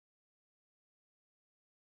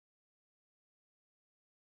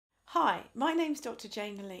Hi, my name's Dr.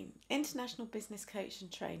 Jane Helene, International Business Coach and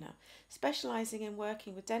Trainer, specialising in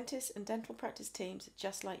working with dentists and dental practice teams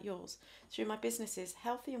just like yours through my businesses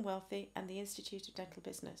Healthy and Wealthy and the Institute of Dental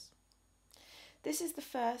Business. This is the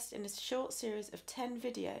first in a short series of 10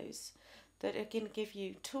 videos that are going to give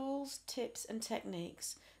you tools, tips and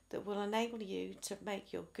techniques that will enable you to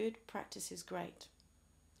make your good practices great.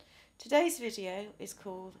 Today's video is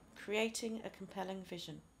called Creating a Compelling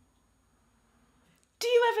Vision. Do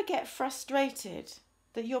you ever get frustrated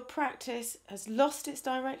that your practice has lost its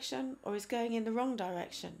direction or is going in the wrong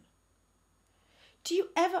direction? Do you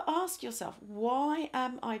ever ask yourself, why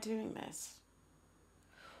am I doing this?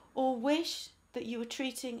 Or wish that you were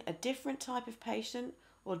treating a different type of patient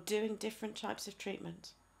or doing different types of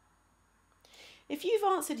treatment? If you've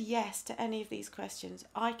answered yes to any of these questions,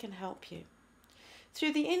 I can help you.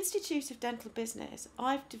 Through the Institute of Dental Business,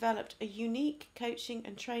 I've developed a unique coaching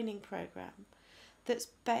and training program that's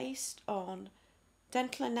based on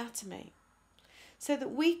dental anatomy so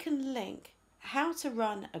that we can link how to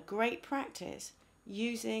run a great practice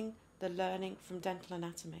using the learning from dental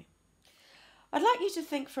anatomy. I'd like you to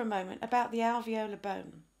think for a moment about the alveolar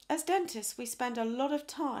bone. As dentists, we spend a lot of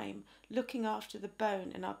time looking after the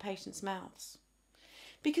bone in our patients' mouths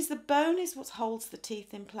because the bone is what holds the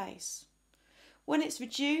teeth in place. When it's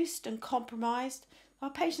reduced and compromised, our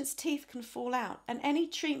patient's teeth can fall out and any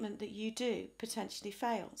treatment that you do potentially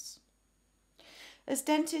fails. As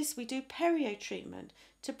dentists, we do perio treatment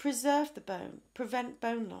to preserve the bone, prevent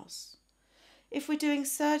bone loss. If we're doing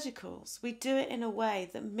surgicals, we do it in a way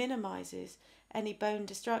that minimises any bone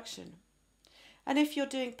destruction. And if you're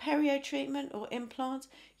doing perio treatment or implants,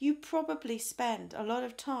 you probably spend a lot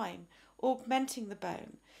of time augmenting the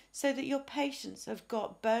bone so that your patients have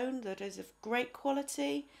got bone that is of great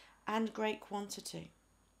quality and great quantity.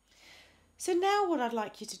 So now what I'd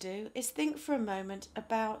like you to do is think for a moment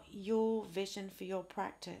about your vision for your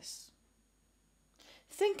practice.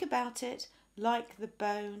 Think about it like the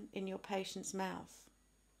bone in your patient's mouth.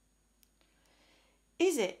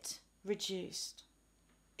 Is it reduced?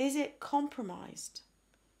 Is it compromised?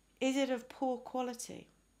 Is it of poor quality?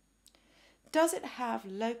 Does it have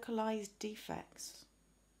localized defects?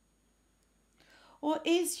 Or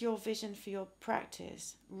is your vision for your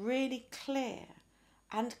practice really clear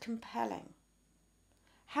and compelling?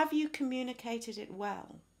 Have you communicated it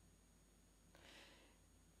well?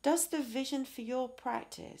 Does the vision for your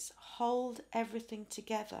practice hold everything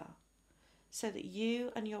together so that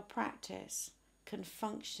you and your practice can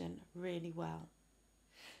function really well?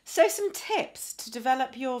 So some tips to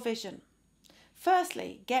develop your vision.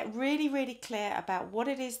 Firstly, get really clear about what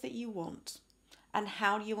it is that you want and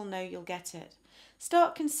how you will know you'll get it.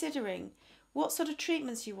 Start considering what sort of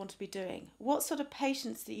treatments you want to be doing, what sort of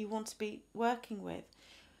patients that you want to be working with,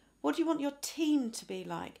 what do you want your team to be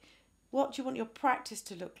like, what do you want your practice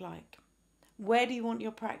to look like, where do you want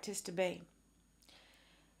your practice to be.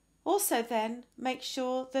 Also then, make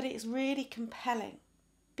sure that it's really compelling,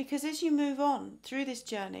 because as you move on through this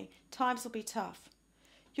journey, times will be tough.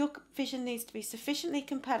 Your vision needs to be sufficiently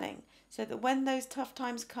compelling so that when those tough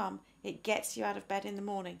times come, it gets you out of bed in the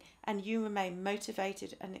morning and you remain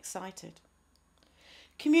motivated and excited.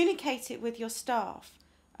 Communicate it with your staff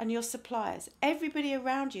and your suppliers, everybody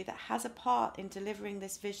around you that has a part in delivering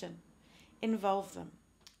this vision. Involve them.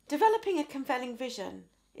 Developing a compelling vision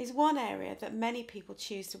is one area that many people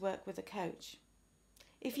choose to work with a coach.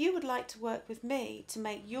 If you would like to work with me to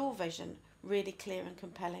make your vision really clear and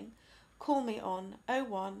compelling, call me on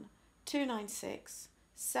 01 296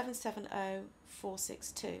 770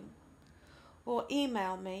 462 or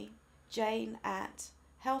email me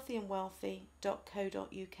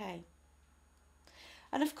jane@healthyandwealthy.co.uk.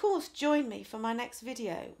 And of course, join me for my next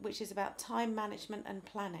video, which is about time management and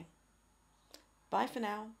planning. Bye for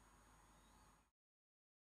now.